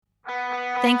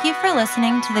Thank you for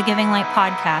listening to the Giving Light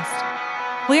podcast.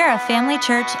 We are a family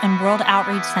church and world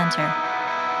outreach center.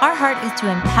 Our heart is to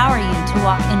empower you to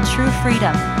walk in true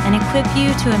freedom and equip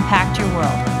you to impact your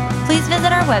world. Please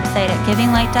visit our website at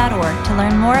givinglight.org to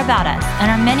learn more about us and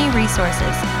our many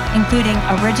resources, including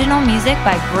original music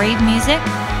by Brave Music,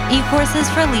 e-courses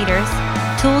for leaders,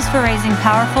 tools for raising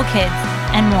powerful kids,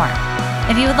 and more.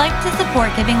 If you would like to support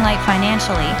Giving Light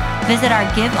financially, visit our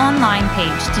Give Online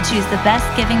page to choose the best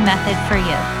giving method for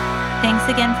you. Thanks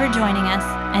again for joining us,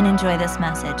 and enjoy this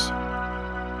message.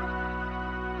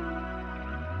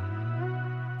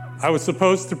 I was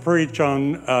supposed to preach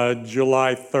on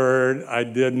July 3rd. I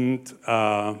didn't.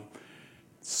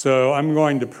 So I'm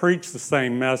going to preach the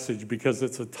same message because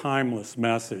it's a timeless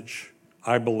message,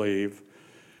 I believe.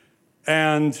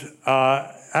 And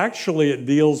actually it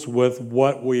deals with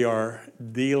what we are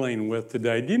dealing with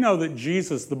today. Do you know that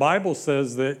the Bible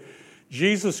says that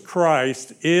Jesus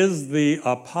Christ is the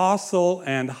apostle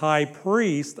and high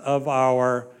priest of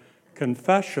our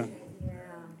confession?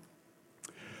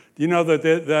 Do you know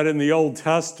that in the Old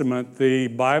Testament, the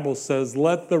Bible says,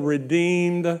 "Let the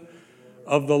redeemed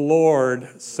of the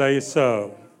Lord say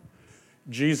so."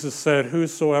 Jesus said,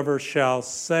 "Whosoever shall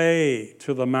say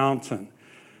to the mountain."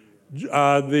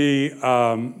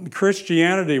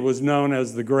 Christianity was known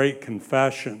as the Great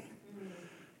Confession.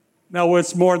 Now,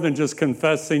 it's more than just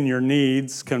confessing your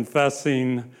needs,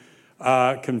 confessing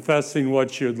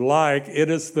what you'd like. It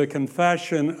is the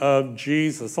confession of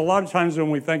Jesus. A lot of times when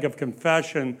we think of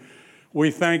confession, we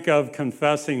think of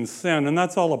confessing sin, and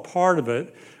that's all a part of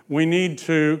it. We need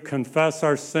to confess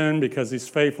our sin because he's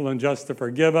faithful and just to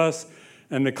forgive us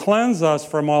and to cleanse us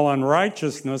from all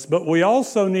unrighteousness, but we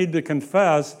also need to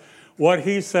confess what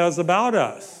he says about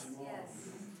us. Yes.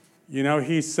 You know,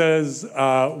 he says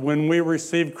when we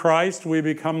receive Christ, we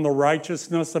become the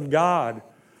righteousness of God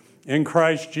in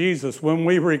Christ Jesus. When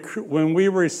we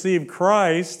receive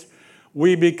Christ,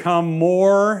 we become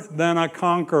more than a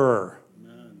conqueror.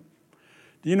 Amen.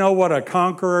 Do you know what a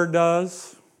conqueror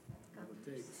does?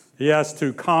 He has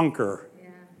to conquer. Yeah.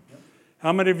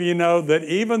 How many of you know that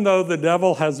even though the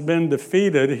devil has been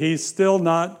defeated, he's still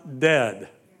not dead?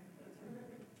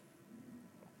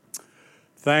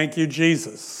 Thank you,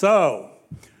 Jesus. So,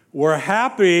 we're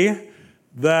happy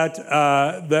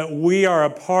that we are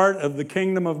a part of the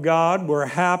kingdom of God. We're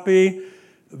happy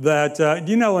that,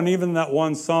 and even that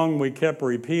one song we kept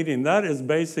repeating, that is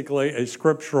basically a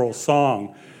scriptural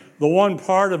song. The one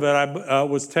part of it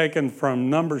was taken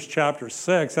from Numbers chapter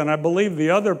 6, and I believe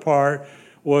the other part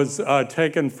was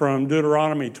taken from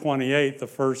Deuteronomy 28, the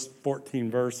first 14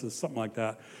 verses, something like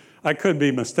that. I could be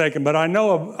mistaken, but I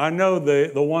know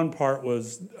the one part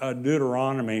was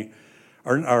Deuteronomy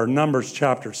or Numbers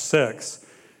chapter 6,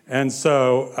 and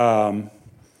so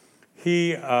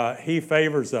he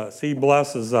favors us, he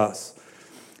blesses us.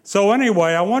 So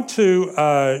anyway, I want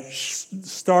to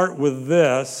start with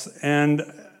this, and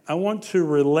I want to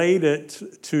relate it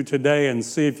to today and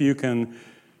see if you can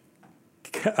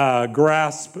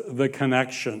grasp the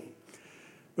connection.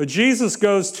 But Jesus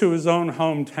goes to his own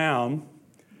hometown.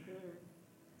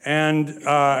 And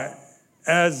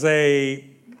as a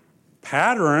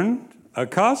pattern, a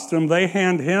custom, they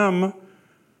hand him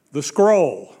the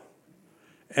scroll.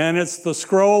 And it's the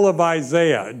scroll of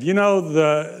Isaiah. You know,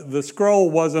 the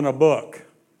scroll wasn't a book.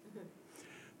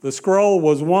 The scroll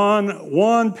was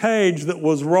one page that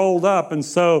was rolled up. And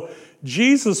so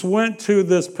Jesus went to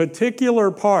this particular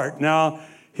part. Now,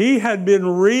 he had been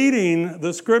reading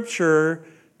the scripture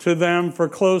to them for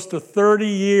close to 30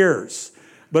 years.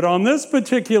 But on this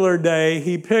particular day,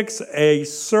 he picks a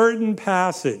certain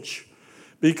passage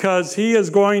because he is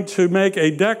going to make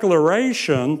a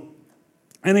declaration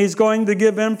and he's going to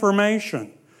give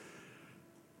information.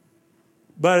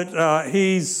 But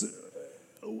he's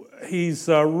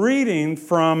reading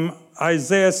from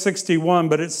Isaiah 61,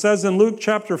 but it says in Luke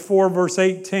chapter 4, verse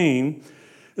 18,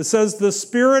 it says, "The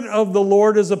Spirit of the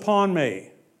Lord is upon me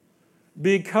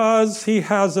because he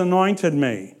has anointed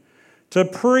me to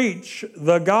preach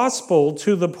the gospel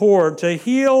to the poor, to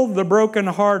heal the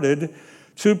brokenhearted,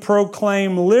 to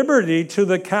proclaim liberty to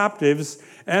the captives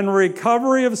and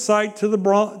recovery of sight to the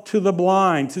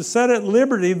blind, to set at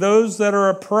liberty those that are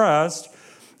oppressed,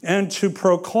 and to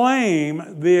proclaim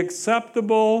the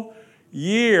acceptable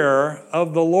year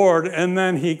of the Lord." And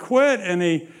then he quit and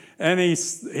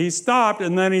he stopped,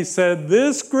 and then he said,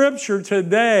 "This scripture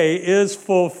today is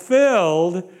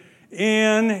fulfilled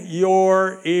in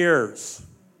your ears."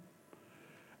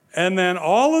 And then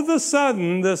all of a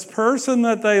sudden, this person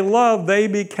that they loved, they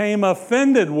became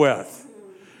offended with.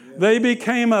 They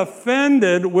became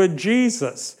offended with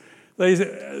Jesus.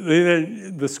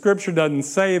 The scripture doesn't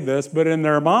say this, but in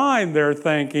their mind they're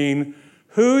thinking,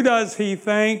 who does he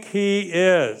think he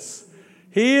is?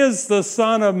 He is the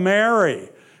son of Mary.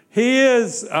 He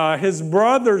is, his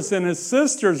brothers and his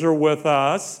sisters are with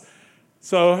us.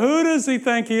 So who does he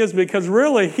think he is? Because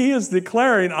really he is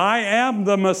declaring, I am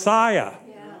the Messiah.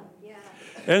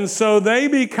 And so they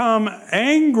become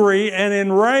angry and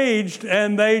enraged,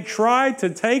 and they try to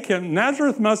take him.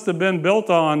 Nazareth must have been built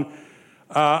on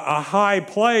a high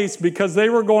place, because they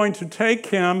were going to take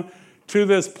him to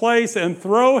this place and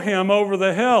throw him over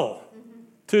the hill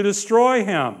to destroy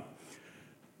him.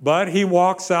 But he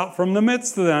walks out from the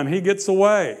midst of them. He gets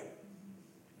away.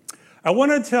 I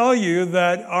want to tell you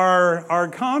that our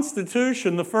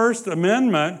Constitution, the First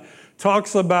Amendment,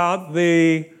 talks about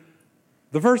the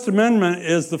First Amendment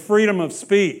is the freedom of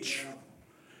speech.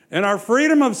 And our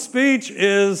freedom of speech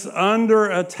is under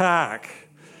attack.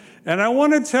 And I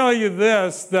want to tell you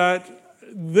this, that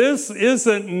this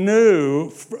isn't new.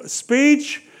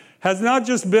 Speech has not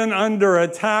just been under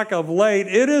attack of late,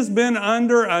 it has been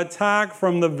under attack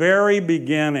from the very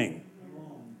beginning.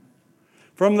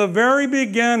 From the very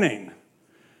beginning.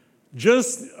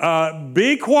 Just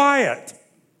be quiet.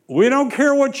 We don't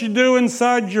care what you do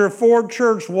inside your four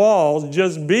church walls.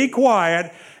 Just be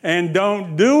quiet and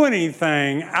don't do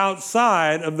anything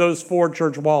outside of those four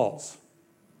church walls.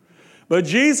 But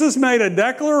Jesus made a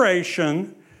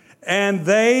declaration, and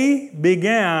they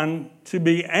began to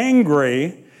be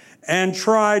angry and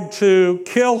tried to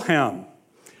kill him.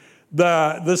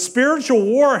 The spiritual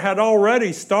war had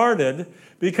already started,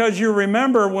 because you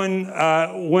remember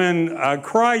when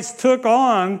Christ took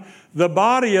on the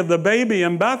body of the baby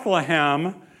in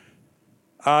Bethlehem,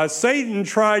 Satan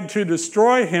tried to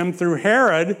destroy him through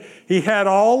Herod. He had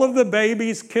all of the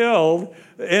babies killed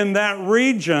in that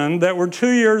region that were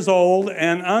 2 years old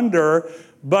and under,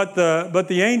 but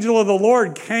the angel of the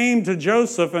Lord came to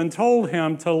Joseph and told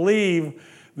him to leave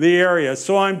the area.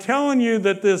 So I'm telling you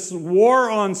that this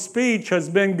war on speech has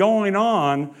been going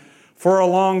on for a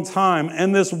long time,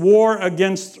 and this war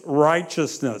against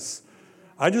righteousness.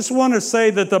 I just want to say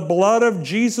that the blood of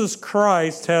Jesus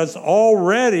Christ has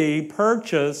already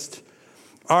purchased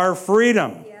our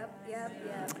freedom.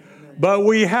 But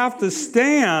we have to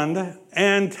stand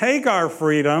and take our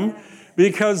freedom,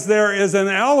 because there is an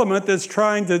element that's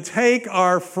trying to take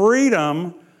our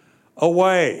freedom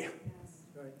away.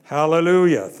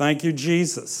 Hallelujah. Thank you,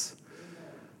 Jesus.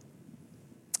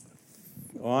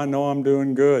 Oh, I know I'm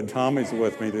doing good. Tommy's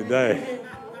with me today.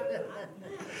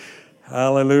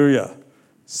 Hallelujah.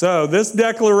 So this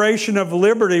Declaration of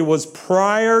Liberty was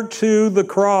prior to the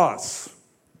cross.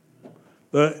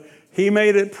 He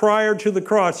made it prior to the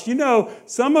cross. You know,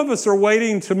 some of us are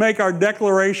waiting to make our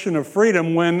declaration of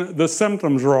freedom when the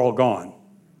symptoms are all gone.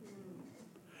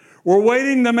 We're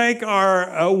waiting to make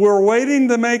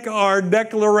our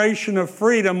declaration of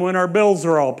freedom when our bills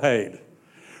are all paid.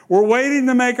 We're waiting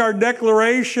to make our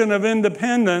declaration of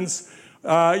independence,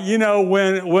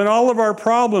 when all of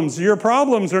your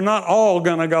problems are not all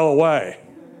going to go away.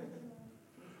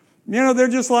 You know, they're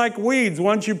just like weeds.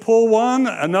 Once you pull one,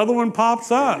 another one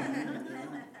pops up.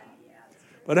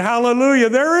 But hallelujah,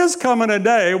 there is coming a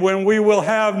day when we will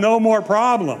have no more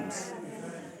problems.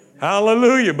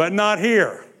 Hallelujah, but not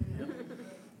here.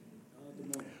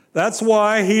 That's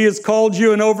why he has called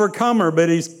you an overcomer,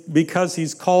 because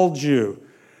he's called you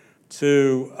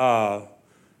to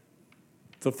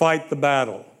fight the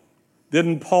battle.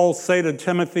 Didn't Paul say to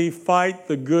Timothy, fight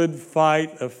the good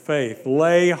fight of faith,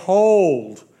 lay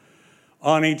hold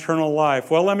on eternal life?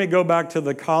 Well, let me go back to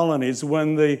the colonies.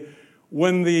 When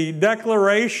the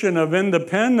Declaration of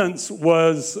Independence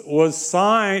was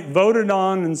signed, voted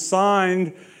on and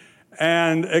signed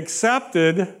and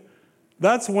accepted,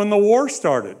 that's when the war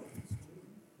started.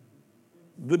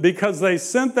 Because they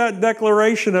sent that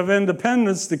Declaration of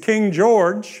Independence to King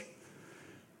George.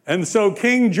 And so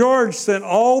King George sent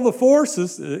all the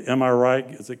forces. Am I right?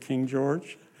 Is it King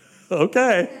George?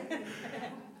 Okay.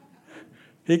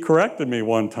 He corrected me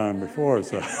one time before,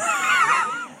 so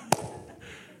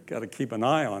got to keep an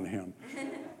eye on him.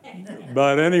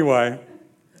 But anyway,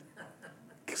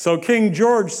 so King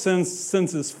George sends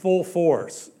his full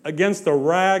force against a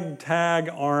ragtag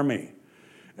army.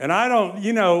 And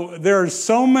there's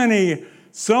so many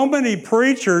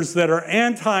preachers that are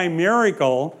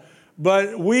anti-miracle,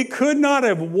 but we could not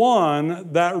have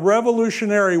won that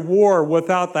Revolutionary War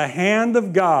without the hand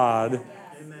of God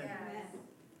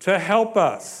to help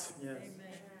us,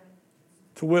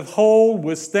 to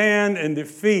withstand, and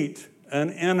defeat an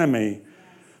enemy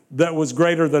that was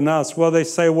greater than us. Well, they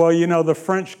say, the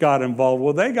French got involved.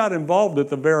 Well, they got involved at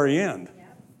the very end.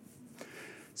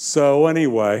 So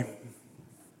anyway,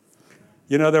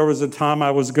 You know, there was a time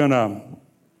I was gonna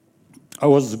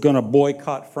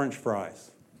boycott French fries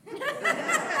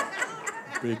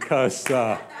because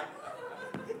I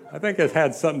think it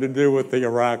had something to do with the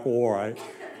Iraq War.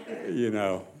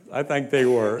 I think they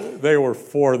were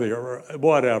for the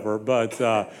whatever. But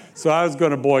so I was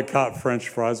going to boycott French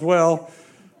fries. Well,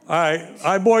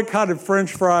 I boycotted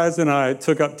French fries and I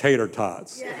took up tater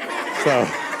tots. So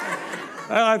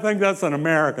I think that's an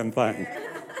American thing.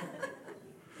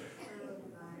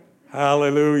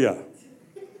 Hallelujah.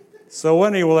 So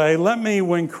anyway,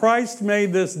 when Christ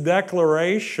made this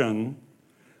declaration,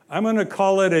 I'm going to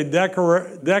call it a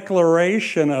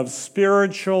declaration of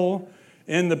spiritual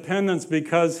independence,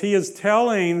 because he's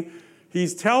telling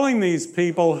these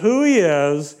people who he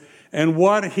is and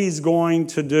what he's going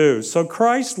to do. So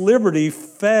Christ's liberty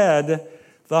fed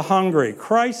the hungry.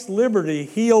 Christ's liberty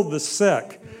healed the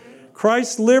sick.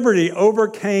 Christ's liberty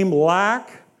overcame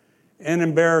lack and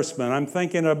embarrassment. I'm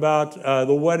thinking about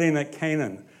the wedding at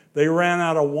Canaan. They ran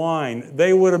out of wine.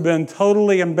 They would have been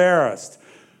totally embarrassed.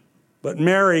 But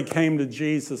Mary came to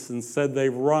Jesus and said,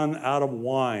 they've run out of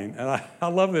wine. And I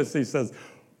love this. He says,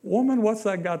 woman, what's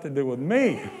that got to do with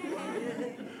me?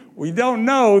 We don't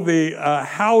know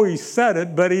how he said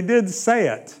it, but he did say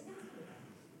it.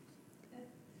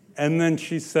 And then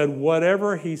she said,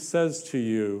 whatever he says to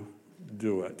you,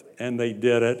 do it. And they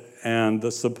did it, and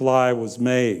the supply was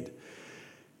made.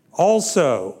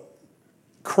 Also,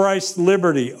 Christ's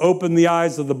liberty opened the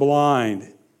eyes of the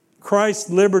blind. Christ's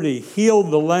liberty healed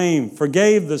the lame,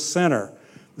 forgave the sinner.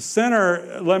 The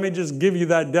sinner, let me just give you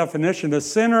that definition. A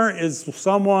sinner is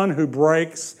someone who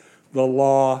breaks the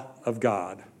law of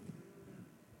God.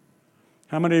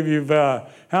 How many of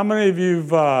you've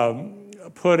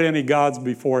put any gods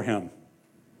before him?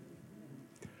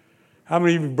 How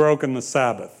many of you have broken the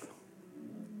Sabbath?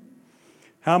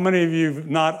 How many of you have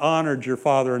not honored your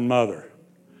father and mother?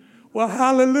 Well,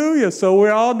 hallelujah. So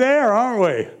we're all there, aren't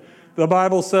we? The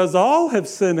Bible says all have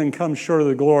sinned and come short of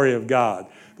the glory of God.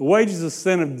 The wages of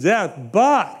sin is death,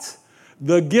 but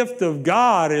the gift of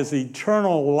God is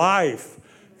eternal life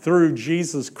through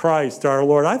Jesus Christ our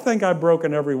Lord. I think I've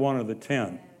broken every one of the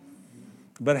 10.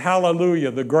 But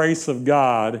hallelujah, the grace of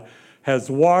God has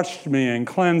washed me and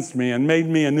cleansed me and made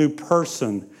me a new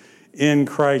person in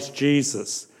Christ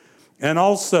Jesus. And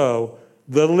also,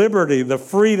 the liberty, the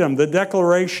freedom, the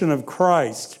declaration of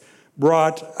Christ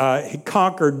he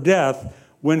conquered death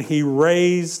when he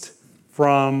raised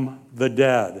from the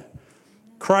dead.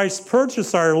 Christ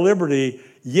purchased our liberty,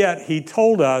 yet he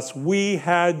told us we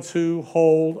had to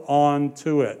hold on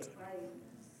to it.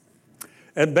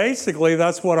 And basically,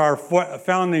 that's what our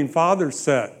founding fathers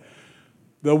said.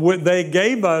 They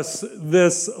gave us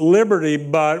this liberty,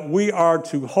 but we are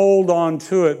to hold on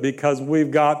to it because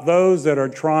we've got those that are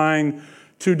trying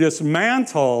to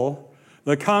dismantle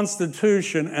the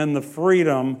Constitution and the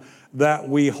freedom that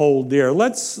we hold dear.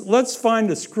 Let's find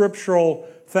a scriptural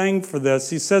thing for this.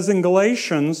 He says in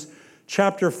Galatians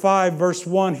chapter 5, verse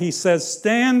 1, he says,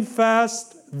 stand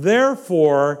fast,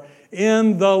 therefore,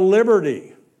 in the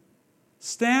liberty.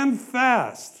 Stand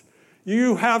fast.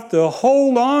 You have to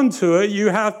hold on to it, you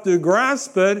have to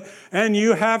grasp it, and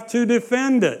you have to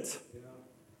defend it.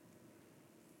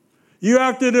 You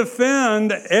have to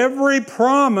defend every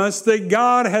promise that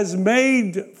God has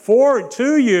made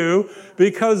to you,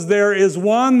 because there is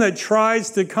one that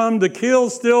tries to come to kill,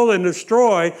 steal, and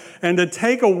destroy, and to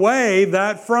take away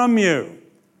that from you.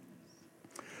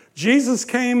 Jesus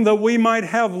came that we might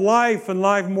have life and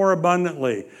life more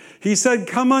abundantly. He said,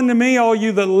 come unto me, all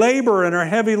you that labor and are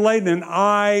heavy laden, and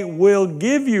I will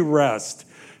give you rest.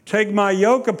 Take my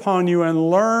yoke upon you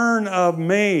and learn of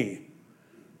me.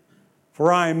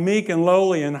 For I am meek and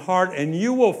lowly in heart, and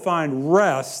you will find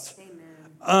rest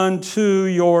unto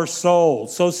your soul.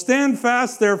 So stand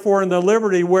fast, therefore, in the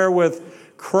liberty wherewith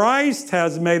Christ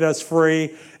has made us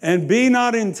free, and be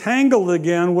not entangled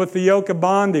again with the yoke of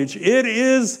bondage. It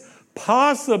is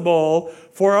possible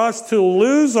for us to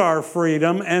lose our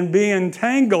freedom and be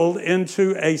entangled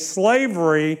into a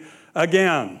slavery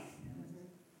again.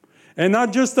 And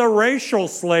not just a racial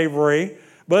slavery,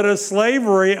 but a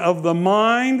slavery of the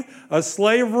mind, a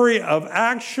slavery of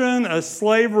action, a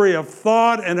slavery of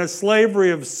thought, and a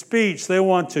slavery of speech. They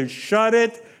want to shut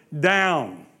it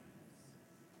down.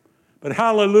 But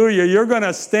hallelujah, you're going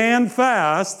to stand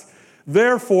fast,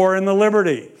 therefore, in the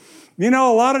liberty. You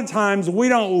know, a lot of times we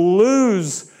don't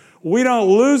lose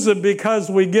it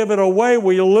because we give it away.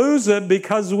 We lose it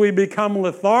because we become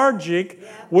lethargic.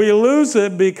 We lose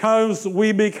it because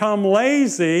we become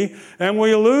lazy. And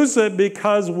we lose it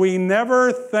because we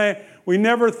never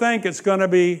think it's going to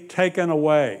be taken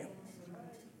away.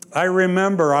 I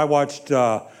remember I watched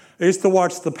a I used to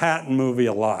watch the Patton movie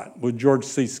a lot with George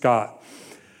C. Scott.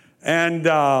 And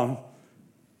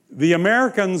the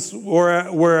Americans were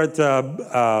at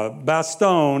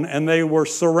Bastogne, and they were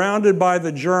surrounded by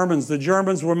the Germans. The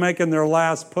Germans were making their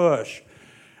last push.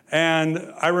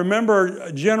 And I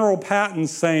remember General Patton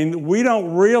saying, we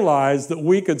don't realize that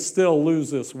we could still lose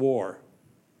this war.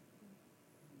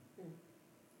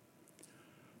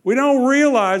 We don't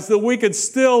realize that we could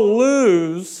still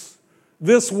lose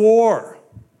this war.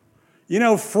 You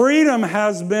know, freedom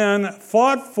has been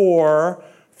fought for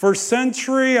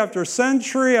century after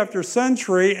century after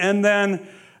century, and then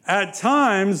at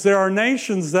times there are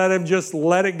nations that have just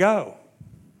let it go.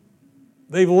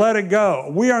 They've let it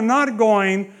go. We are not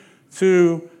going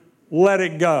to let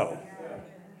it go.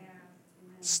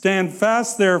 Stand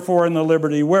fast, therefore, in the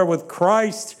liberty wherewith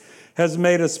Christ has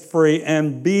made us free,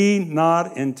 and be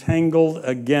not entangled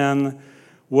again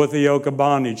with the yoke of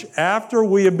bondage. After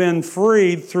we have been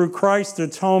freed through Christ's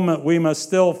atonement, we must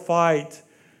still fight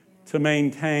to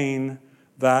maintain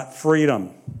that freedom.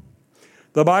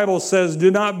 The Bible says,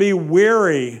 do not be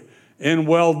weary in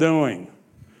well-doing.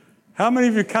 How many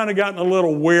of you kind of gotten a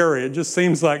little weary? It just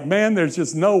seems like, man, there's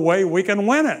just no way we can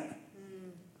win it.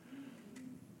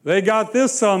 They got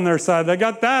this on their side. They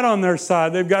got that on their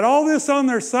side. They've got all this on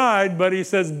their side, but he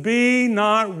says, be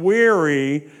not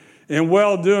weary in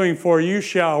well-doing, for you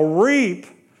shall reap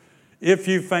if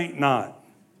you faint not.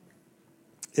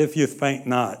 If you faint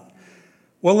not.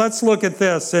 Well, let's look at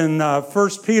this. In 1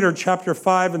 Peter chapter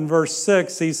 5 and verse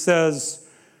 6, he says,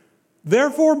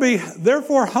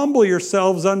 Therefore humble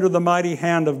yourselves under the mighty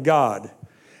hand of God,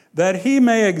 that he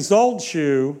may exalt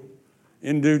you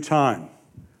in due time.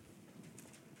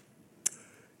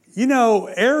 You know,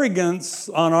 arrogance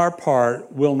on our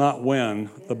part will not win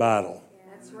the battle.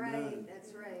 That's right, that's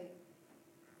right.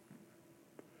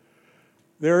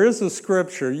 There is a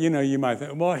scripture, you might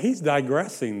think, well, he's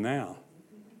digressing now.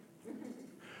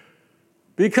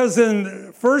 Because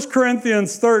in 1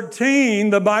 Corinthians 13,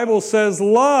 the Bible says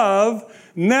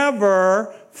love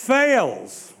never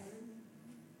fails.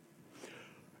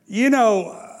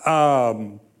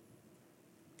 I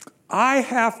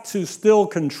have to still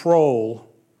control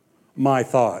my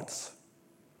thoughts.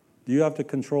 Do you have to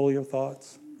control your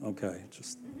thoughts? Okay,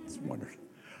 just wondering.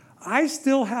 I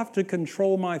still have to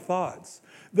control my thoughts.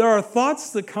 There are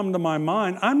thoughts that come to my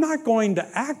mind. I'm not going to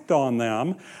act on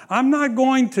them. I'm not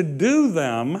going to do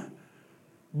them.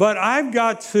 But I've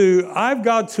got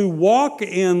to walk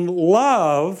in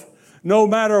love no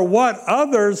matter what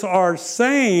others are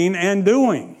saying and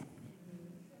doing.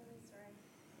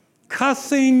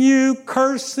 Cussing you,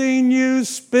 cursing you,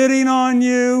 spitting on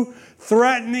you,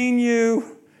 threatening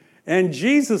you. And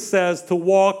Jesus says to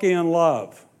walk in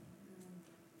love.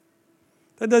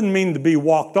 That doesn't mean to be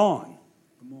walked on.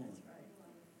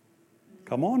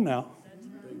 Come on now.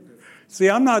 See,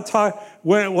 I'm not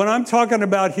when I'm talking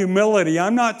about humility,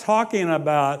 I'm not talking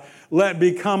about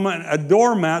become a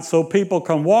doormat so people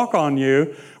can walk on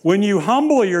you. When you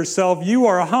humble yourself, you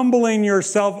are humbling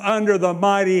yourself under the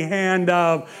mighty hand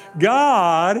of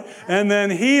God, and then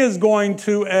he is going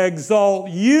to exalt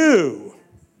you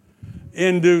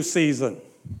in due season.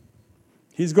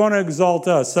 He's going to exalt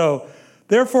us. So,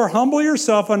 therefore, humble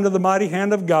yourself under the mighty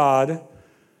hand of God,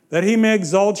 that he may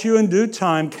exalt you in due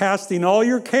time, casting all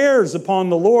your cares upon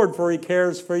the Lord, for he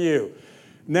cares for you.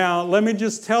 Now, let me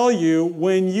just tell you,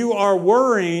 when you are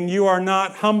worrying, you are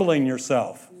not humbling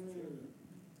yourself.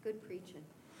 Good preaching.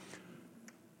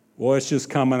 Well, it's just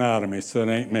coming out of me, so it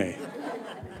ain't me.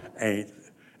 It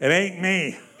ain't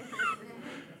me.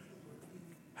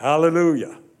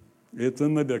 Hallelujah. It's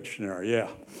in the dictionary, yeah.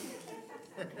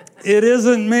 It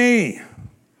isn't me.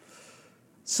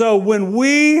 So when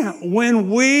we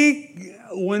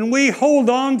hold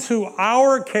on to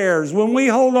our cares, when we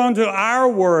hold on to our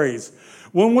worries,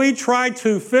 when we try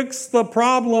to fix the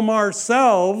problem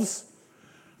ourselves,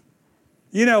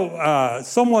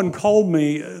 someone called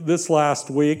me this last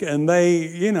week, and they,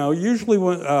 usually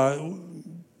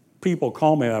when people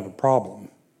call me, I have a problem.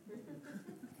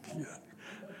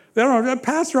 They don't know,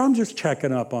 Pastor, I'm just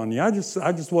checking up on you. I just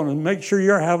want to make sure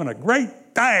you're having a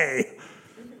great day.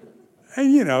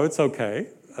 And, it's okay.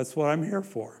 That's what I'm here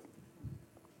for.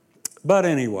 But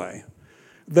anyway,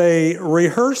 they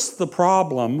rehearsed the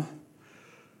problem,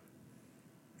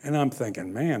 and I'm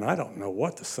thinking, man, I don't know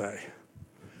what to say.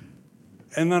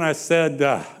 And then I said,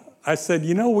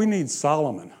 we need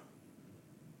Solomon.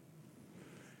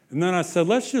 And then I said,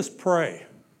 let's just pray.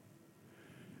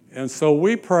 And so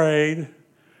we prayed,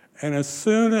 and as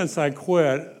soon as I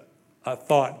quit, a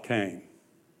thought came.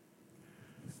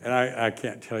 And I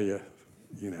can't tell you.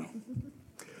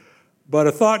 But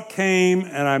a thought came,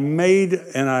 and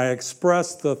I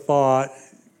expressed the thought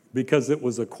because it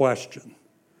was a question.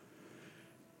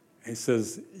 He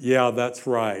says, yeah, that's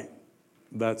right.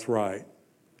 That's right.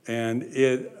 And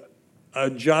it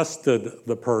adjusted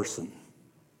the person.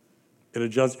 It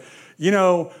adjusts. You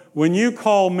know, when you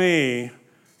call me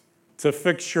to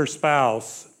fix your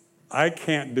spouse, I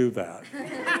can't do that.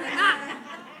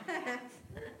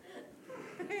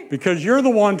 Because you're the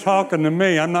one talking to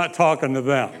me, I'm not talking to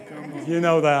them. You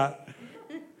know that.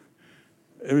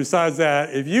 And besides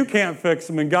that, if you can't fix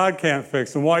them and God can't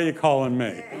fix them, why are you calling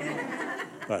me?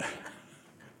 But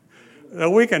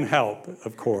we can help,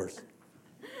 of course.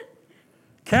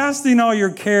 Casting all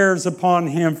your cares upon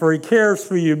him, for he cares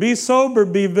for you. Be sober,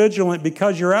 be vigilant,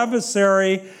 because your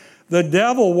adversary, the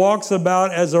devil, walks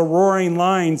about as a roaring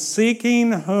lion,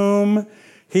 seeking whom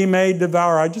he may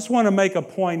devour. I just want to make a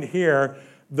point here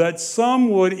that some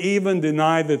would even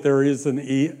deny that there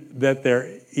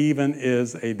even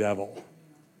is a devil.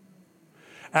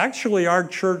 Actually, our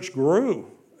church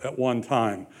grew at one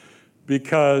time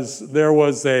because there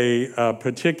was a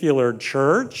particular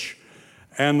church,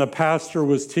 and the pastor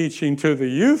was teaching to the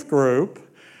youth group,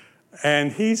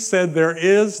 and he said there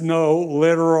is no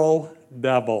literal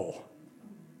devil.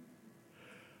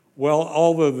 Well,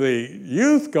 all of the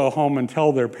youth go home and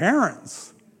tell their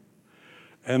parents,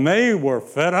 and they were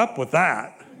fed up with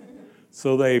that.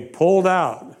 So they pulled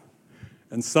out,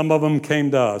 and some of them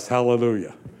came to us.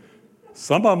 Hallelujah.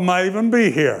 Some of them might even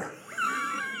be here.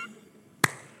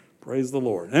 Praise the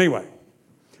Lord. Anyway,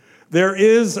 there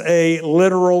is a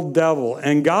literal devil,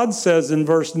 and God says in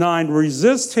verse 9,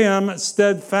 resist him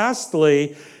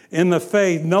steadfastly in the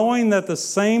faith, knowing that the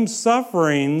same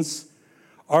sufferings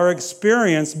are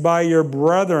experienced by your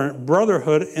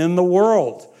brotherhood in the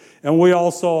world. And we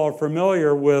also are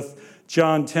familiar with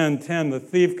John 10:10, the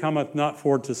thief cometh not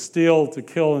for to steal, to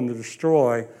kill, and to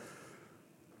destroy.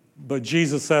 But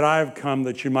Jesus said, I have come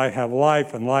that you might have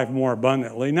life and life more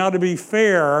abundantly. Now, to be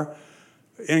fair,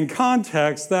 in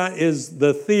context,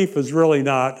 the thief is really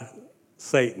not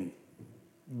Satan.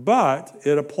 But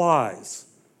it applies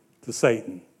to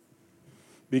Satan.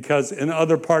 Because in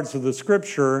other parts of the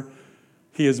scripture,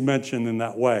 he is mentioned in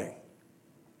that way.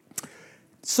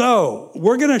 So,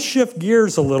 we're going to shift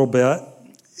gears a little bit.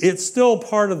 It's still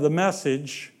part of the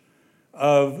message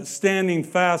of standing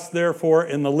fast, therefore,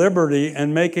 in the liberty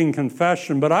and making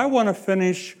confession. But I want to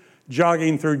finish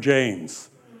jogging through James.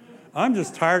 I'm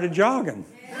just tired of jogging,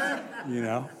 you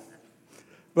know.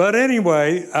 But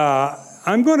anyway,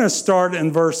 I'm going to start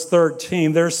in verse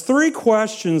 13. There's 3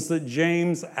 questions that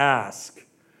James asks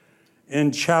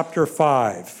in chapter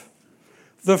 5.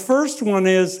 The first one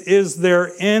is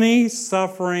there any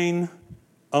suffering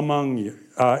among you?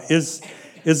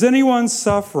 Is anyone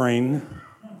suffering?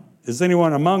 Is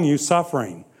anyone among you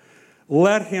suffering?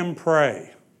 Let him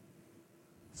pray.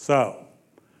 So,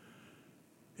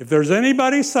 if there's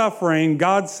anybody suffering,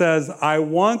 God says, I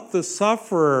want the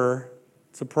sufferer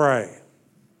to pray.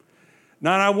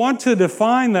 Now, I want to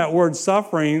define that word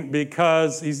suffering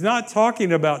because he's not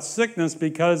talking about sickness,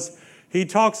 because he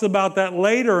talks about that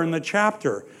later in the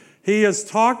chapter. He is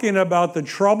talking about the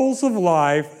troubles of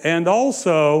life and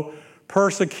also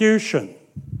persecution.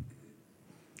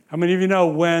 How many of you know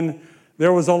when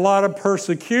there was a lot of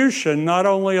persecution, not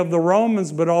only of the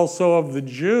Romans, but also of the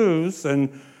Jews?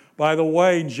 And by the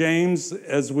way, James,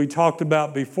 as we talked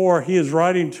about before, he is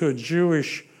writing to a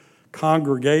Jewish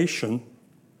congregation,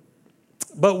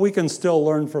 but we can still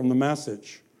learn from the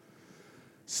message.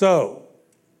 So,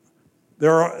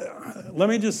 let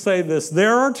me just say this.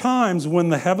 There are times when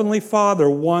the Heavenly Father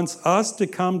wants us to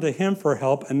come to Him for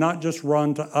help and not just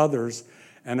run to others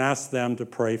and ask them to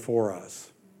pray for us.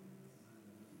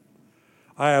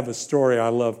 I have a story I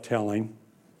love telling.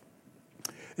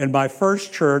 In my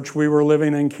first church, we were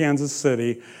living in Kansas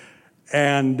City,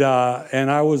 and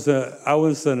I was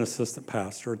an assistant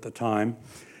pastor at the time.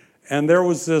 And there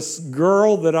was this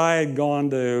girl that I had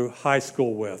gone to high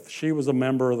school with. She was a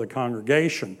member of the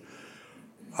congregation.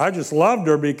 I just loved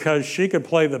her because she could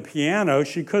play the piano.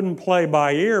 She couldn't play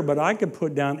by ear, but I could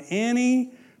put down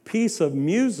any piece of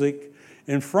music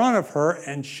in front of her,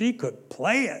 and she could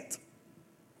play it.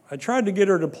 I tried to get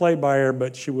her to play by ear,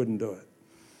 but she wouldn't do it.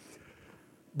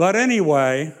 But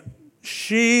anyway,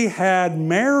 she had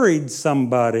married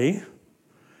somebody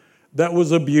that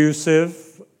was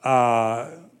abusive. I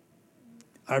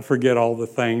forget all the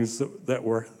things that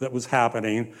was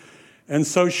happening. And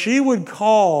so she would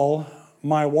call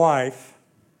my wife,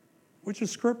 which is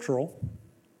scriptural.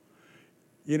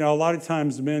 You know, a lot of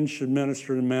times men should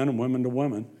minister to men and women to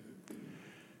women.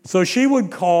 So she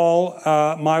would call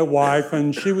my wife,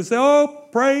 and she would say, oh,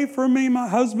 pray for me. My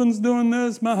husband's doing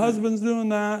this. My husband's doing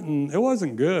that. And it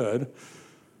wasn't good.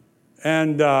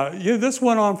 And this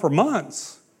went on for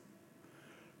months.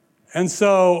 And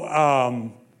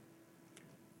so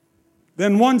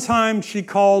then one time she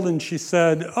called and she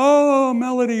said, oh,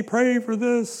 Melody, pray for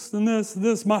this and this and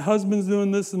this. My husband's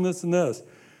doing this and this and this.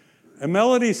 And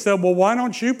Melody said, well, why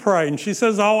don't you pray? And she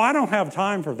says, oh, I don't have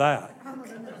time for that.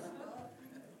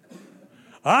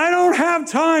 I don't have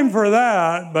time for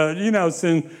that. But,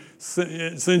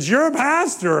 since you're a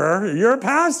pastor, you're a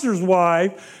pastor's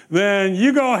wife, then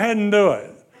you go ahead and do it.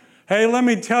 Hey, let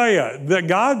me tell you, that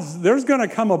there's going to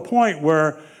come a point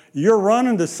where you're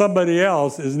running to somebody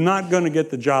else is not going to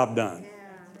get the job done.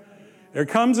 There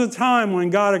comes a time when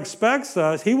God expects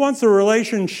us. He wants a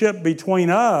relationship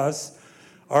between us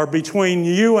or between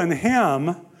you and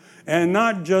Him, and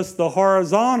not just the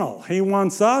horizontal. He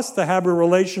wants us to have a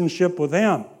relationship with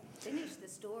Him. Finish the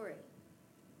story.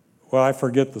 Well, I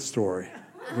forget the story.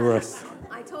 The rest.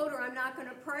 I told her I'm not going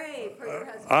to pray for your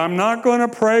husband. I'm not going to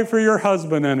pray for your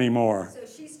husband anymore. So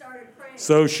she started praying.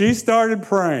 So she started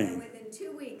praying. And within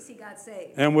 2 weeks, he got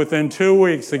saved. And within 2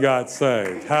 weeks, he got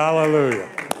saved. Hallelujah.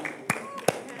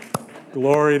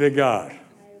 Glory to God.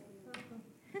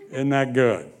 Isn't that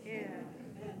good?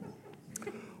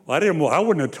 Well, I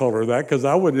wouldn't have told her that because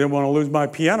I didn't want to lose my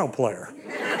piano player.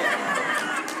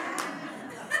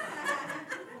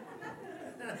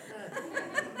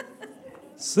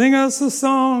 Sing us a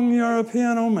song, you're a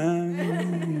piano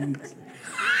man.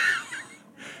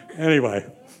 Anyway.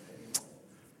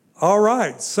 All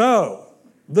right, so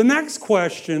the next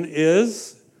question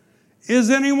is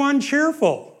anyone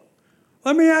cheerful?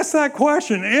 Let me ask that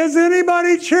question. Is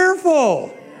anybody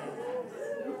cheerful?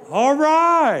 All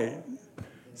right.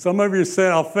 Some of you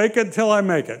said, I'll fake it till I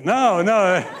make it.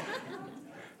 No.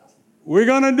 We're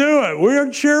going to do it. We're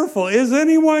cheerful. Is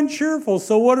anyone cheerful?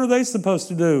 So what are they supposed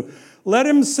to do? Let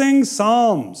him sing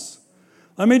psalms.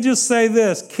 Let me just say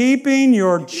this. Keeping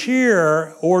your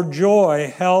cheer or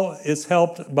joy is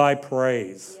helped by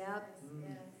praise. Yep.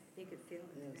 You could feel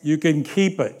it. You can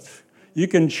keep it. You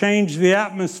can change the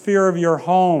atmosphere of your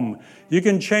home. You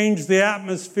can change the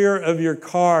atmosphere of your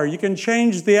car. You can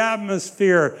change the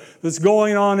atmosphere that's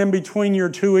going on in between your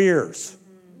two ears.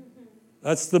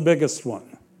 That's the biggest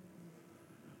one.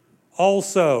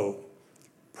 Also,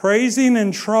 praising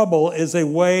in trouble is a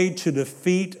way to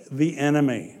defeat the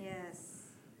enemy. Yes.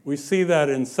 We see that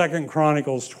in 2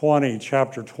 Chronicles 20,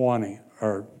 chapter 20,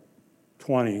 or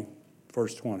 20,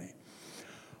 verse 20.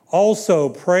 Also,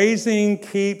 praising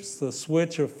keeps the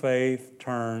switch of faith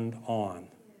turned on.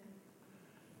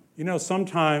 There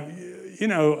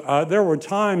were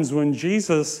times when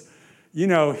Jesus,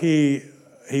 he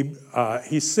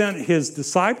sent his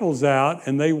disciples out,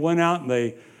 and they went out and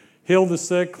they healed the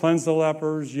sick, cleansed the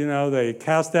lepers, they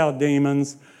cast out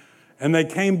demons, and they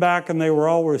came back and they were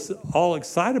all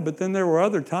excited. But then there were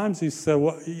other times he said,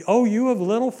 oh, you have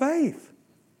little faith.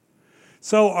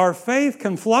 So our faith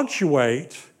can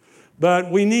fluctuate, but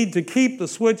we need to keep the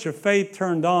switch of faith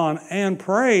turned on, and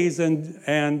praise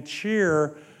and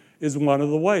cheer is one of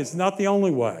the ways, not the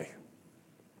only way.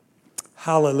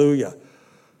 Hallelujah.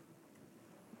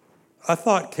 A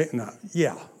thought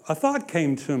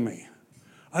came to me.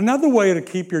 Another way to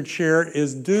keep your cheer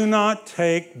is do not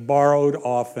take borrowed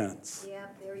offense.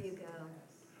 Yep, there you go.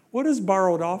 What is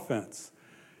borrowed offense?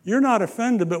 You're not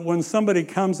offended, but when somebody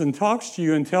comes and talks to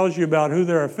you and tells you about who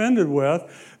they're offended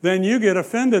with, then you get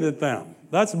offended at them.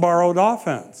 That's borrowed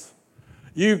offense.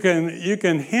 You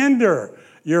can hinder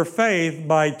your faith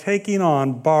by taking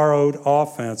on borrowed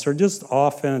offense, or just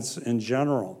offense in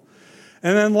general.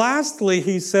 And then lastly,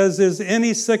 he says, is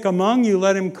any sick among you?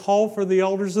 Let him call for the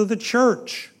elders of the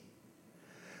church.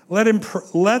 Let them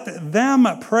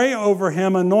pray over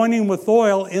him, anointing with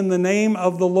oil in the name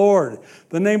of the Lord.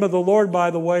 The name of the Lord, by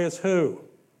the way, is who?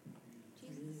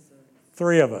 Jesus.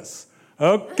 3 of us.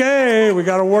 Okay, we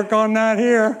got to work on that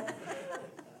here.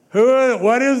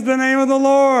 What is the name of the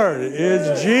Lord?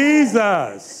 It's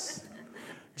Jesus.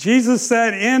 Jesus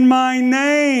said, in my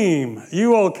name,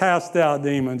 you will cast out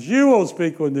demons. You will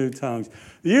speak with new tongues.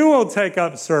 You will take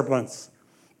up serpents.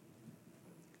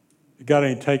 You got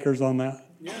any takers on that?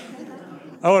 Yeah.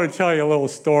 I want to tell you a little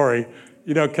story,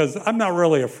 because I'm not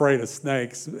really afraid of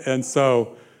snakes. And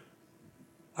so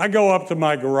I go up to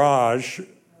my garage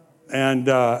and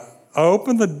I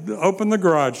open the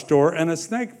garage door, and a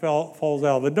snake falls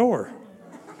out of the door.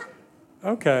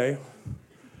 Okay.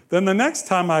 Then the next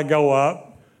time I go up,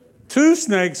 2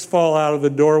 snakes fall out of the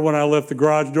door when I lift the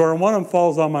garage door, and one of them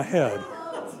falls on my head.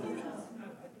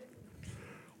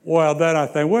 Well, then I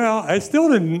think, it still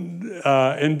didn't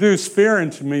induce fear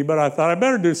into me, but I thought I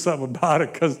better do something about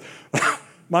it because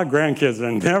My grandkids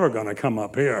are never going to come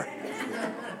up here.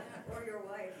 Or your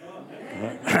wife.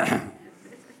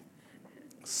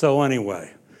 So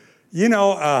anyway,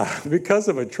 because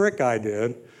of a trick I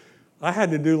did, I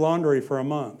had to do laundry for a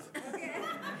month.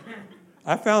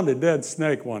 I found a dead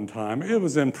snake one time. It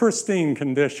was in pristine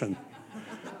condition.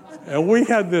 And we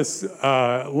had this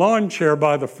lawn chair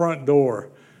by the front door.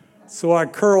 So I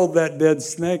curled that dead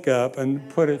snake up and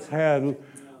put its head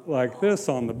like this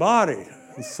on the body.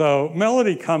 And so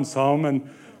Melody comes home, and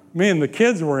me and the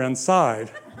kids were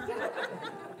inside.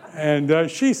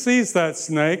 And she sees that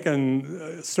snake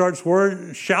and starts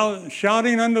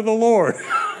shouting unto the Lord.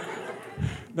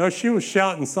 No, she was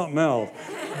shouting something else.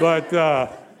 But,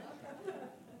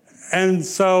 and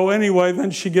so anyway,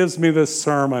 then she gives me this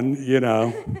sermon,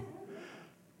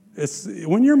 It's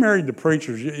when you're married to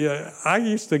preachers, I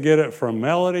used to get it from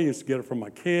Melody, used to get it from my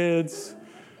kids.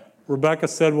 Rebecca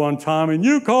said one time, and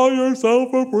you call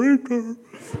yourself a preacher.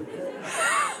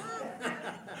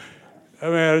 I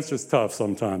mean, it's just tough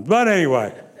sometimes. But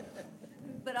anyway.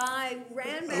 But I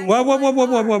ran back. Wait.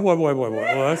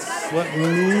 Let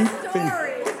me think.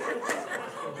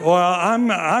 Well,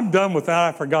 I'm done with that.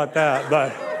 I forgot that.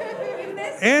 But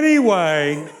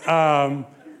anyway,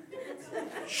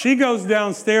 she goes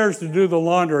downstairs to do the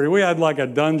laundry. We had like a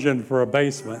dungeon for a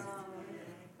basement.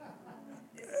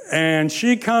 And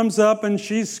she comes up and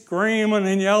she's screaming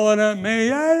and yelling at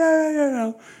me.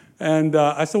 And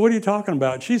I said, what are you talking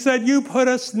about? She said, you put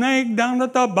a snake down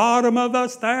at the bottom of the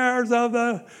stairs of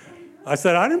the... I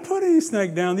said, I didn't put any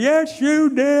snake down. Yes,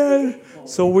 you did.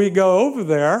 So we go over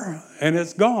there, and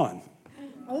it's gone.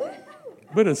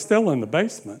 But it's still in the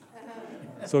basement.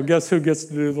 So guess who gets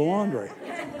to do the laundry?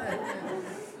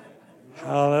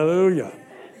 Hallelujah.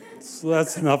 So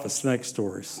that's enough of snake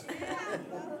stories.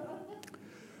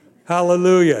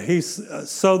 Hallelujah.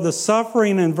 So the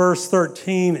suffering in verse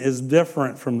 13 is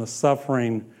different from the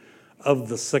suffering of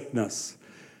the sickness.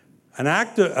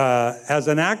 As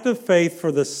an act of faith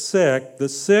for the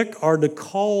sick are to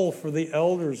call for the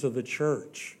elders of the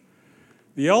church.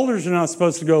 The elders are not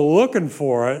supposed to go looking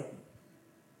for it.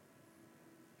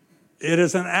 It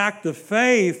is an act of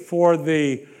faith for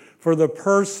the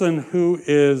person who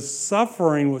is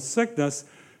suffering with sickness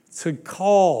to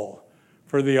call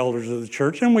for the elders of the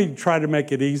church, and we try to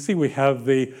make it easy. We have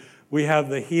the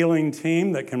healing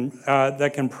team that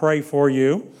can pray for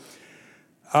you.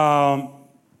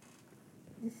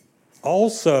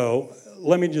 Also,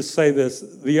 let me just say this: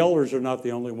 the elders are not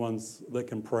the only ones that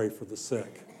can pray for the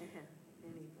sick.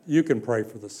 You can pray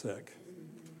for the sick.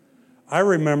 I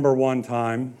remember one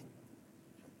time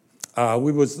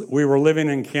we were living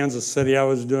in Kansas City. I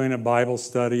was doing a Bible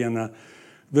study, and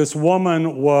this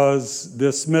woman was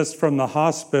dismissed from the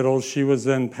hospital. She was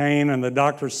in pain, and the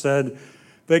doctor said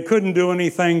they couldn't do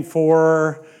anything for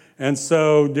her. And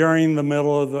so during the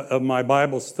middle of my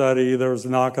Bible study, there was a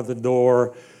knock at the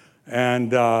door.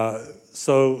 And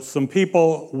so some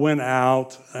people went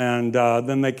out, and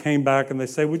then they came back, and they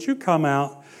said, would you come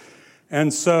out?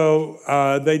 And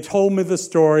so they told me the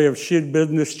story of she had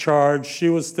been discharged. She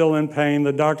was still in pain.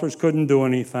 The doctors couldn't do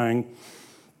anything.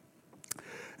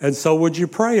 And so, would you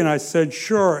pray? And I said,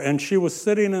 sure. And she was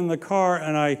sitting in the car,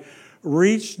 and I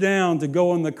reached down to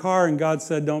go in the car, and God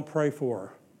said, don't pray for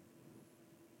her.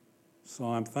 So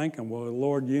I'm thinking, well,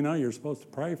 Lord, you're supposed to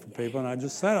pray for people. And I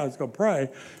just said I was going to pray.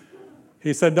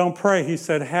 He said, don't pray. He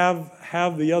said,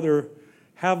 have the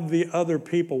other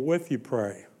people with you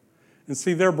pray. And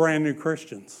see, they're brand new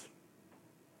Christians.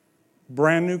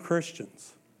 Brand new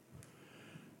Christians.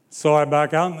 So I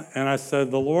back out, and I said,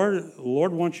 the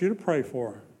Lord wants you to pray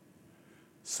for her.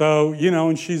 So,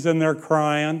 and she's in there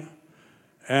crying,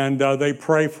 and they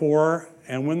pray for her.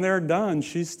 And when they're done,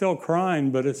 she's still crying,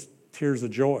 but it's tears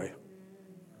of joy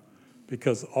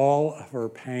because all of her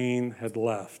pain had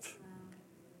left.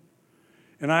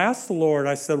 And I asked the Lord,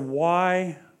 I said,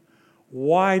 why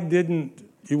didn't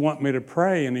you want me to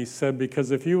pray? And he said,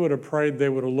 because if you would have prayed, they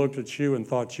would have looked at you and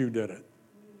thought you did it.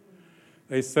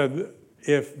 They said,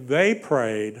 if they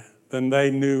prayed, then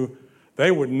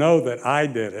they would know that I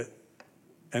did it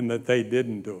and that they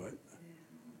didn't do it.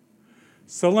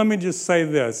 So let me just say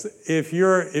this. If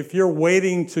you're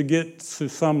waiting to get to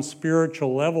some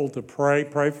spiritual level to pray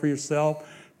for yourself,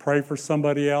 pray for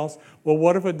somebody else, well,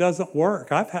 what if it doesn't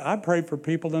work? I've prayed for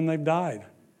people and they've died.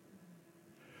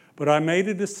 But I made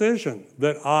a decision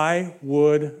that I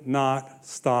would not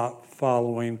stop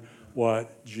following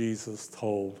what Jesus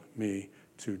told me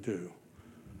to do.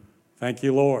 Thank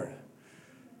you, Lord.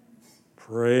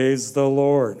 Praise the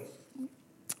Lord.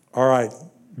 All right.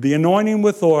 The anointing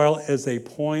with oil is a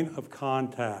point of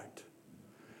contact.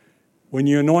 When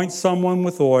you anoint someone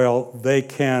with oil, they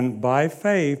can, by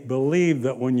faith, believe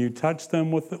that when you touch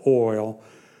them with the oil,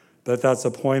 that's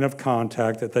a point of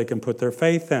contact that they can put their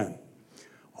faith in.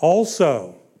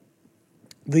 Also,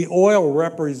 the oil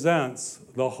represents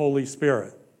the Holy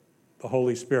Spirit. The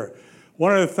Holy Spirit.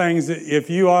 One of the things, if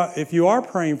you are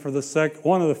praying for the sick,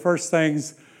 one of the first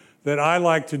things that I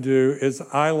like to do is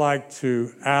I like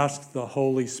to ask the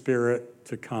Holy Spirit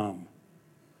to come.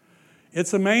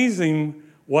 It's amazing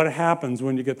what happens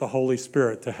when you get the Holy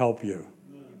Spirit to help you.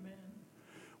 Amen.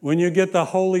 When you get the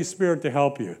Holy Spirit to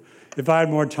help you. If I had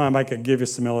more time, I could give you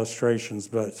some illustrations,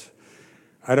 but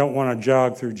I don't want to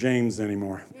jog through James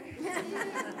anymore.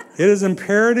 It is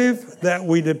imperative that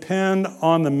we depend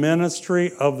on the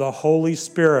ministry of the Holy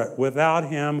Spirit. Without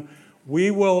him,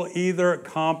 we will either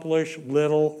accomplish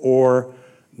little or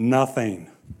nothing.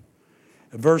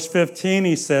 In verse 15,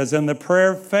 he says, "And the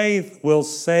prayer of faith will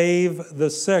save the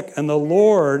sick, and the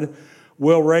Lord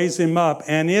will raise him up.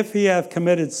 And if he hath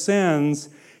committed sins,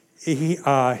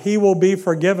 he will be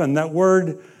forgiven." That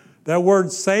word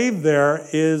 "save" there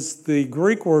is the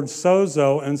Greek word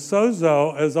sozo, and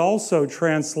sozo is also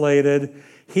translated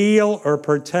heal or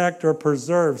protect or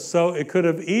preserve. So it could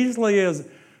have easily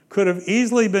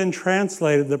been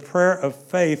translated, the prayer of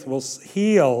faith will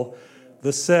heal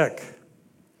the sick.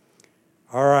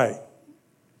 All right.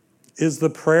 It is the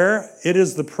prayer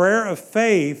of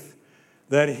faith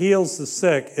that heals the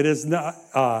sick. It is not.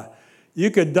 You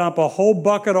could dump a whole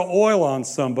bucket of oil on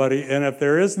somebody, and if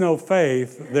there is no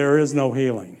faith, there is no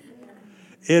healing.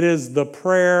 It is the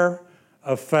prayer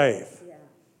of faith.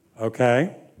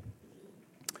 Okay?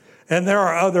 And there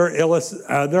are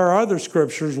other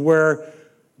scriptures where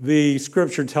the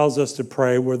scripture tells us to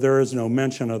pray where there is no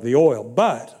mention of the oil,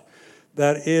 but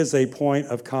that is a point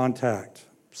of contact.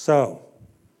 So,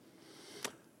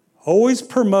 always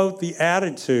promote the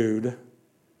attitude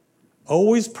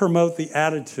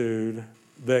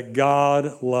that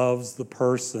God loves the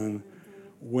person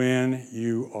when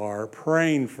you are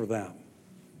praying for them.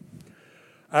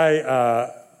 I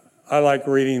like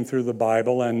reading through the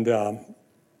Bible, and I'm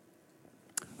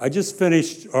just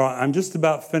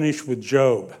about finished with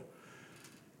Job.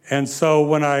 And so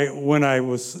when I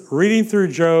was reading through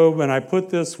Job, and I put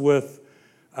this with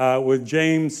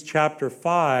James chapter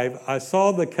 5, I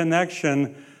saw the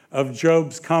connection of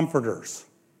Job's comforters.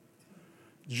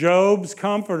 Job's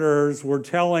comforters were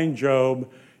telling Job,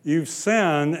 "You've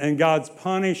sinned and God's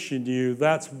punishing you.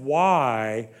 That's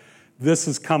why this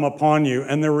has come upon you."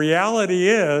 And the reality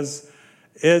is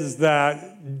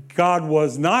that God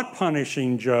was not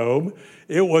punishing Job.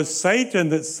 It was Satan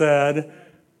that said,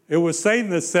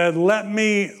 "Let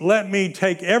me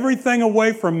take everything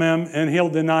away from him and he'll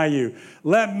deny you.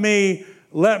 Let me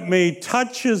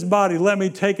touch his body. Let me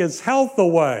take his health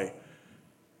away."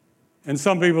 And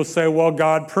some people say, well,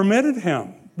 God permitted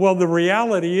him. Well, the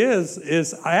reality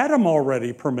is Adam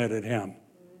already permitted him.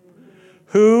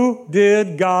 Who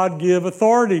did God give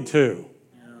authority to?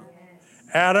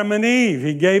 Adam and Eve.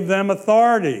 He gave them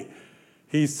authority.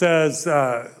 He says,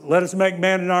 "Let us make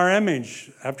man in our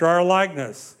image, after our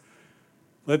likeness.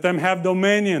 Let them have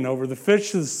dominion over the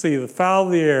fish of the sea, the fowl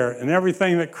of the air, and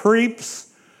everything that creeps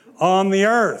on the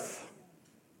earth."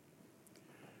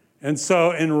 And so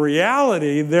in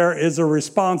reality, there is a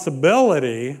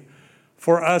responsibility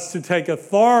for us to take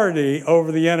authority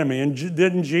over the enemy. And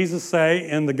didn't Jesus say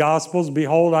in the Gospels,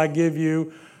 "Behold, I give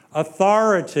you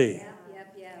authority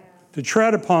to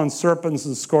tread upon serpents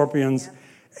and scorpions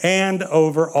and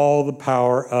over all the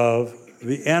power of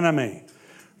the enemy."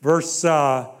 Verse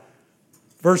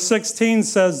 16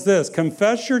 says this,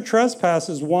 "Confess your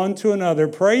trespasses one to another,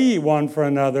 pray ye one for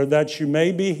another, that you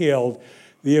may be healed.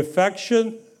 The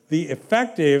effective,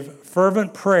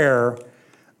 fervent prayer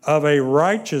of a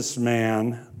righteous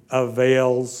man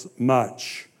avails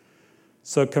much."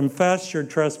 So confess your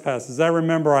trespasses. I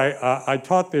remember I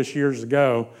taught this years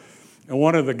ago, and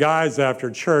one of the guys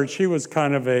after church, he was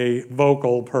kind of a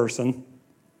vocal person,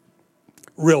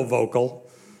 real vocal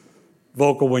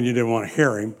when you didn't want to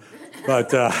hear him.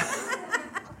 But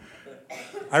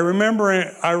I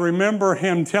remember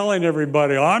him telling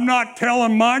everybody, "I'm not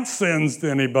telling my sins to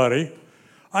anybody."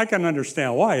 I can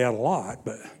understand why he had a lot,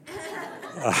 but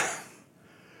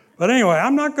anyway,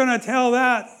 I'm not going to tell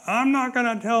that. I'm not going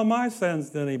to tell my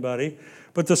sins to anybody.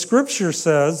 But the scripture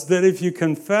says that if you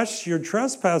confess your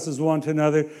trespasses one to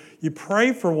another, you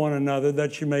pray for one another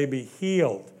that you may be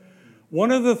healed.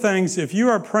 One of the things, if you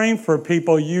are praying for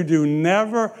people, you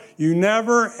never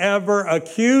ever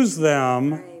accuse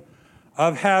them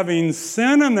of having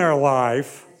sin in their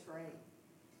life.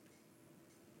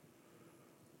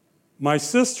 My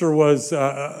sister was,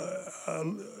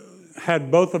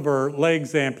 had both of her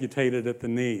legs amputated at the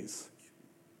knees.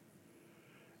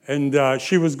 And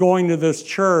she was going to this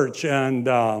church,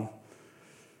 and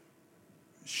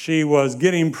she was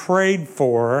getting prayed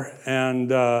for,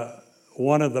 and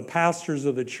one of the pastors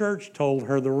of the church told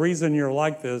her, the reason you're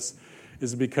like this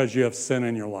is because you have sin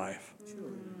in your life.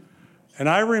 And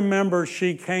I remember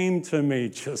she came to me,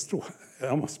 it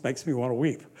almost makes me want to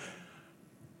weep.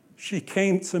 She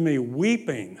came to me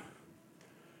weeping,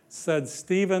 said,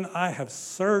 Stephen, I have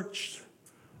searched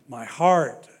my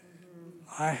heart.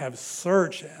 I have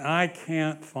searched, and I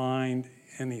can't find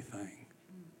anything.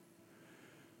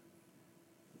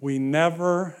 We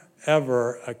never,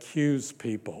 ever accuse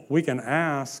people. We can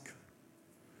ask.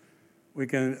 We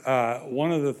can.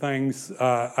 One of the things,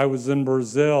 I was in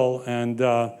Brazil, and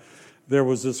there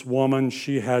was this woman.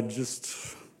 She had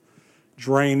just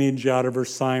drainage out of her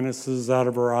sinuses, out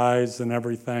of her eyes, and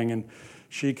everything. And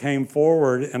she came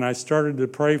forward, and I started to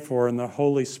pray for her, and the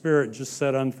Holy Spirit just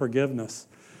said unforgiveness.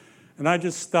 And I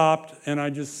just stopped, and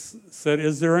I just said,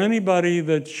 is there anybody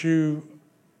that you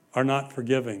are not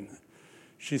forgiving?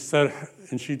 She said,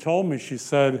 and she told me, she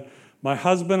said, my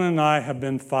husband and I have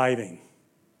been fighting.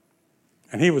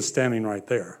 And he was standing right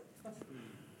there.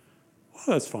 Well,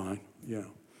 that's fine,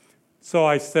 So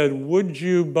I said, would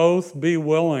you both be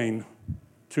willing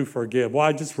to forgive? Well,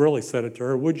 I just really said it to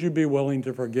her. Would you be willing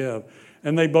to forgive?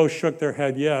 And they both shook their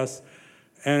head yes.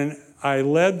 And I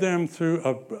led them through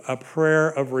a prayer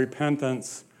of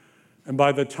repentance. And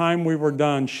by the time we were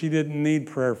done, she didn't need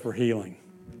prayer for healing.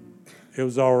 It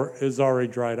was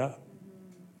already dried up,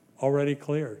 already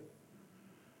cleared.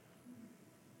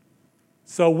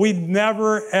 So we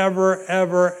never, ever,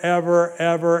 ever, ever,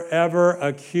 ever, ever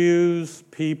accuse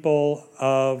people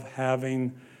of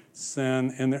having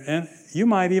sin in there. And you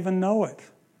might even know it.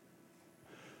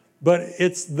 But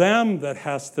it's them that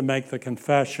has to make the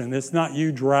confession. It's not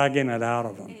you dragging it out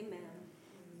of them. Amen.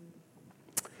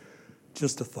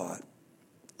 Just a thought.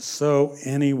 So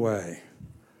anyway,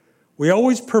 we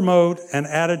always promote an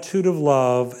attitude of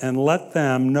love and let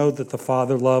them know that the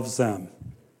Father loves them.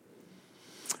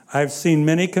 I've seen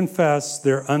many confess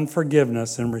their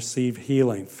unforgiveness and receive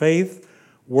healing. Faith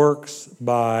works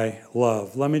by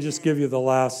love. Let me just give you the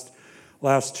last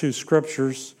two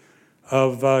scriptures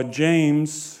of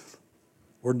James.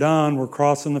 We're done. We're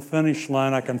crossing the finish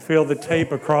line. I can feel the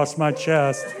tape across my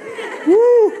chest.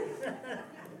 Woo!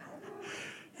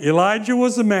 Elijah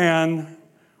was a man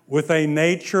with a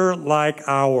nature like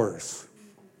ours.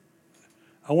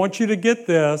 I want you to get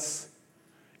this,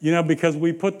 because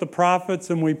we put the prophets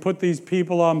and we put these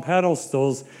people on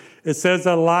pedestals. It says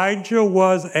Elijah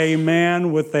was a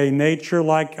man with a nature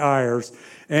like ours,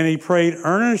 and he prayed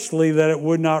earnestly that it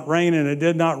would not rain, and it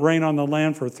did not rain on the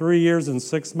land for 3 years and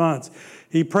 6 months.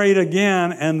 He prayed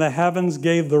again, and the heavens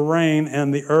gave the rain,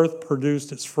 and the earth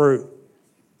produced its fruit.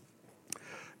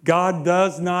 God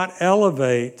does not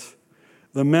elevate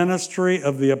the ministry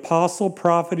of the apostle,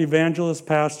 prophet, evangelist,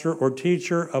 pastor, or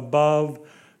teacher above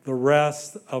the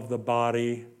rest of the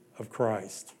body of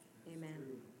Christ. Amen.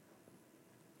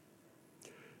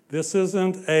 This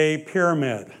isn't a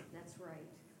pyramid. That's right.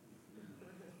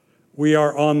 We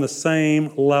are on the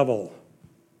same level.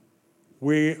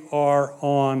 We are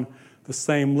on the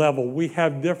same level. We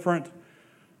have different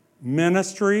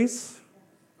ministries.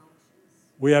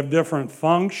 We have different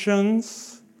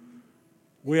functions.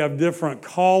 We have different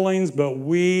callings, but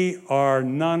we are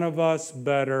none of us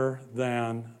better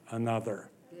than another.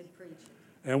 Good preaching.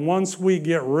 And once we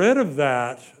get rid of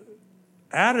that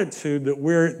attitude that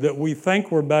we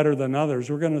think we're better than others,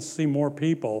 we're going to see more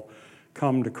people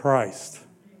come to Christ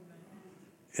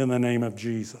in the name of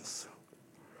Jesus.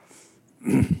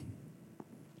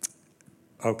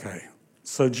 Okay,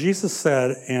 so Jesus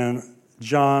said in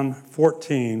John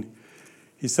 14,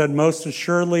 he said, most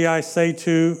assuredly I say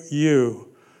to you,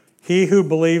 he who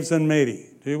believes in me.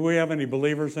 Do we have any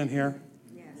believers in here?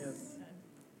 Yes.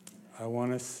 I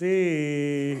want to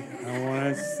see.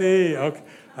 Okay,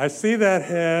 I see that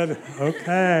head.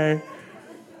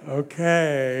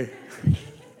 Okay.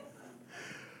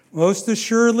 Most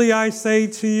assuredly I say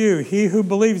to you, he who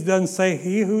believes, doesn't say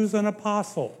he who's an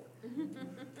apostle.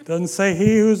 Doesn't say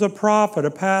he who's a prophet, a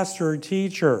pastor, a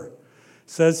teacher. It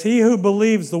says he who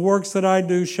believes the works that I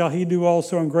do shall he do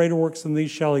also, and greater works than these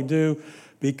shall he do,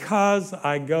 because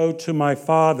I go to my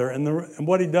Father. And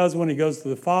what he does when he goes to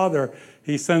the Father,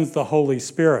 he sends the Holy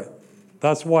Spirit.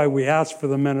 That's why we ask for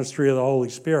the ministry of the Holy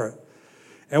Spirit.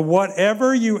 And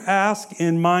whatever you ask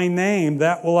in my name,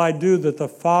 that will I do, that the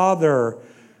Father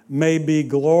may be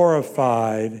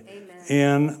glorified. Amen.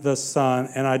 In the Son.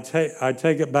 And I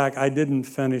take it back, I didn't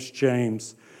finish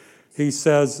James. He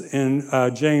says in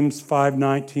James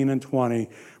 5:19 and 20,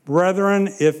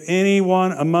 "Brethren, if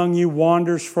anyone among you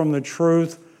wanders from the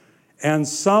truth and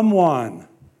someone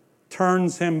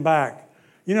turns him back."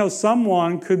 You know,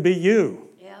 someone could be you.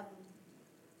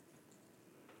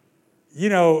 You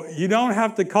know, you don't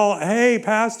have to call, "Hey,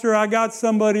 Pastor, I got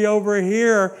somebody over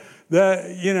here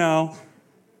that, you know."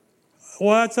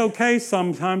 Well, that's okay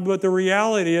sometimes, but the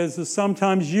reality is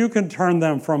sometimes you can turn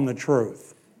them from the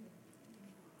truth.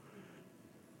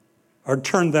 Or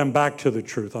turn them back to the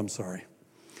truth, I'm sorry.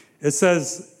 It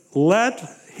says, "Let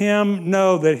him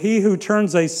know that he who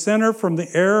turns a sinner from the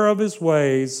error of his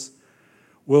ways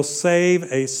will save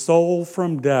a soul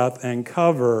from death and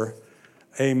cover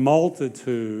a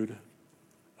multitude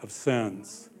of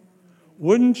sins."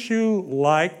 Wouldn't you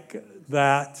like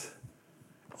that?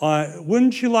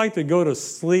 Wouldn't you like to go to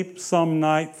sleep some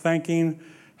night thinking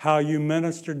how you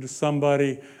ministered to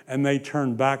somebody and they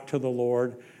turned back to the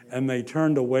Lord and they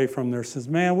turned away from their sins?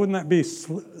 Man, wouldn't that be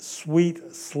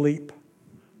sweet sleep?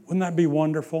 Wouldn't that be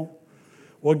wonderful?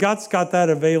 Well, God's got that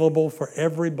available for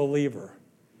every believer.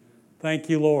 Thank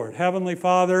you, Lord. Heavenly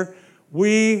Father,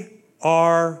 we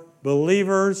are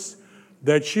believers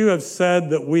that you have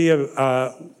said that we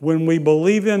have, when we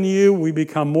believe in you, we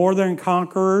become more than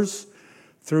conquerors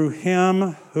through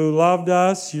him who loved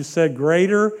us. You said,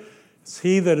 "Greater is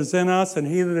he that is in us and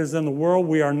he that is in the world."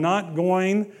 We are not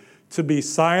going to be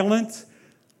silent.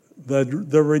 The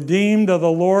redeemed of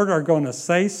the Lord are going to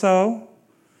say so.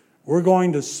 We're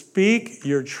going to speak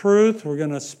your truth. We're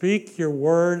going to speak your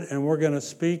word, and we're going to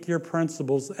speak your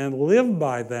principles and live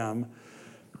by them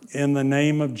in the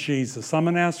name of Jesus. I'm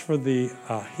going to ask for the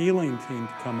healing team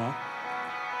to come up.